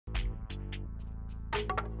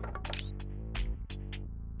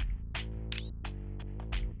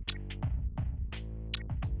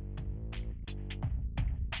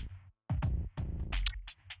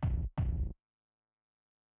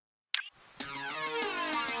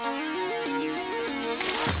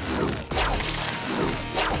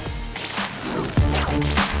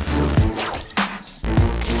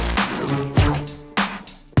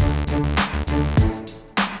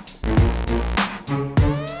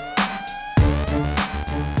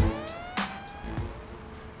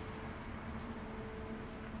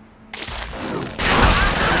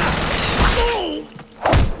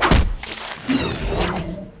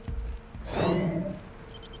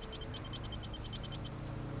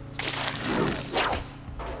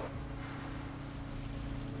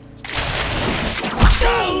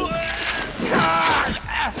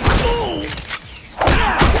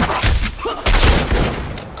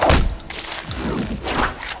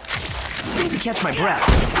catch my breath.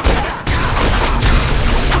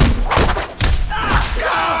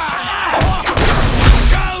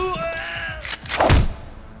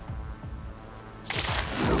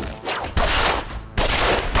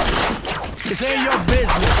 This ain't your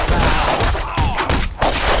business, pal.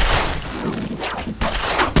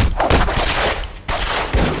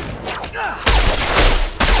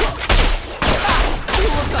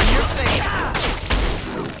 Look on your face.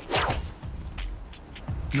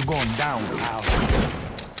 You're going down, pal.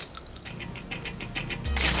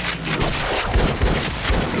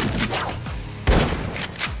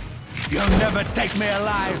 You'll never take me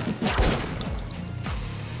alive.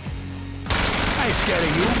 I ain't scared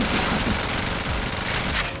of you.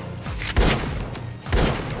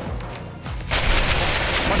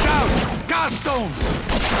 Watch out! Gas stones!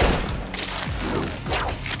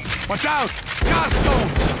 Watch out! Gas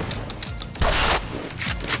stones!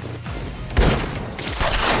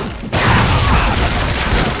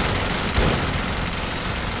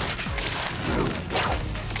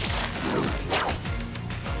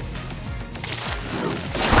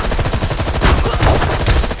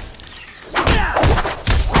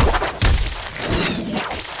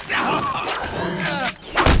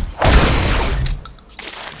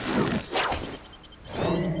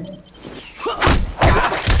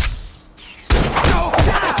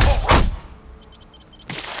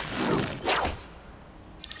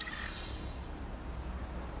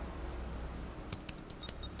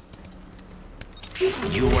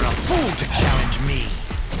 You were a fool to challenge me.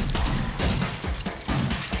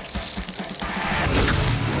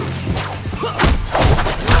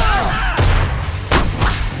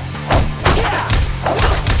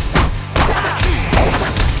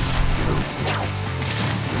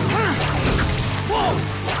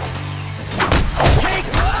 Take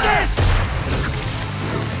this!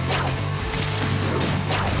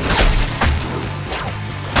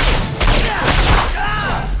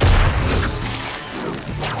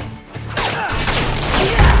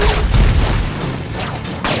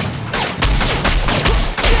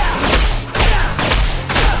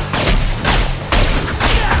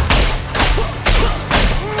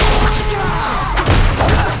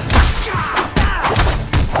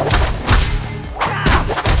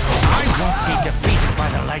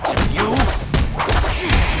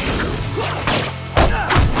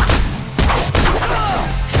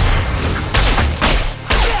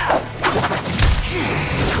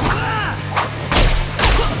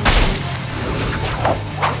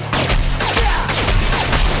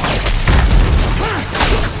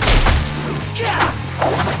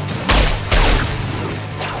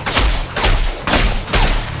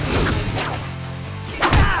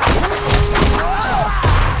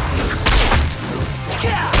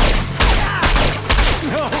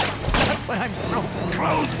 I'm so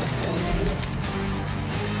close!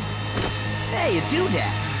 Hey, you do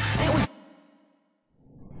that.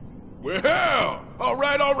 Well, all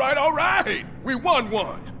right! We won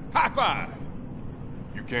one! High five!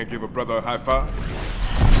 You can't give a brother a high five?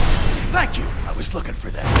 Thank you! I was looking for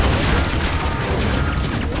that.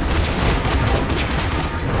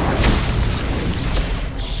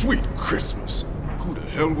 Sweet Christmas! Who the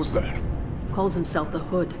hell was that? Calls himself the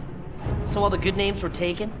Hood. So all the good names were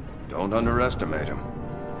taken? Don't underestimate him.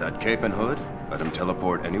 That cape and hood, let him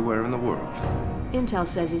teleport anywhere in the world. Intel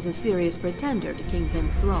says he's a serious pretender to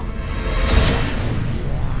Kingpin's throne.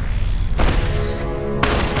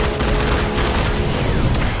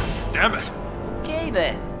 Damn it! Okay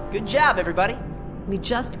then. Good job, everybody. We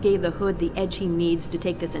just gave the Hood the edge he needs to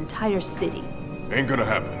take this entire city. Ain't gonna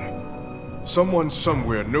happen. Someone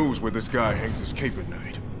somewhere knows where this guy hangs his cape at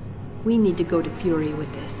night. We need to go to Fury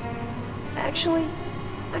with this. Actually,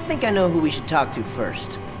 I think I know who we should talk to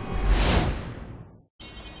first.